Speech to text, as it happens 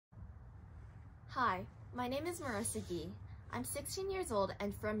Hi, my name is Marissa Yee. I'm 16 years old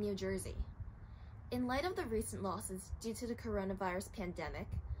and from New Jersey. In light of the recent losses due to the coronavirus pandemic,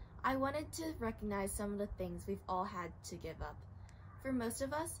 I wanted to recognize some of the things we've all had to give up. For most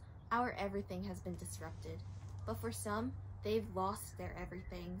of us, our everything has been disrupted, but for some, they've lost their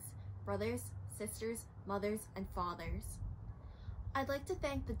everythings: brothers, sisters, mothers, and fathers. I'd like to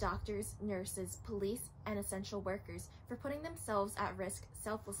thank the doctors, nurses, police, and essential workers for putting themselves at risk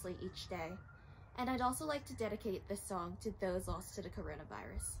selflessly each day. And I'd also like to dedicate this song to those lost to the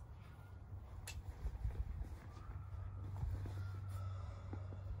coronavirus.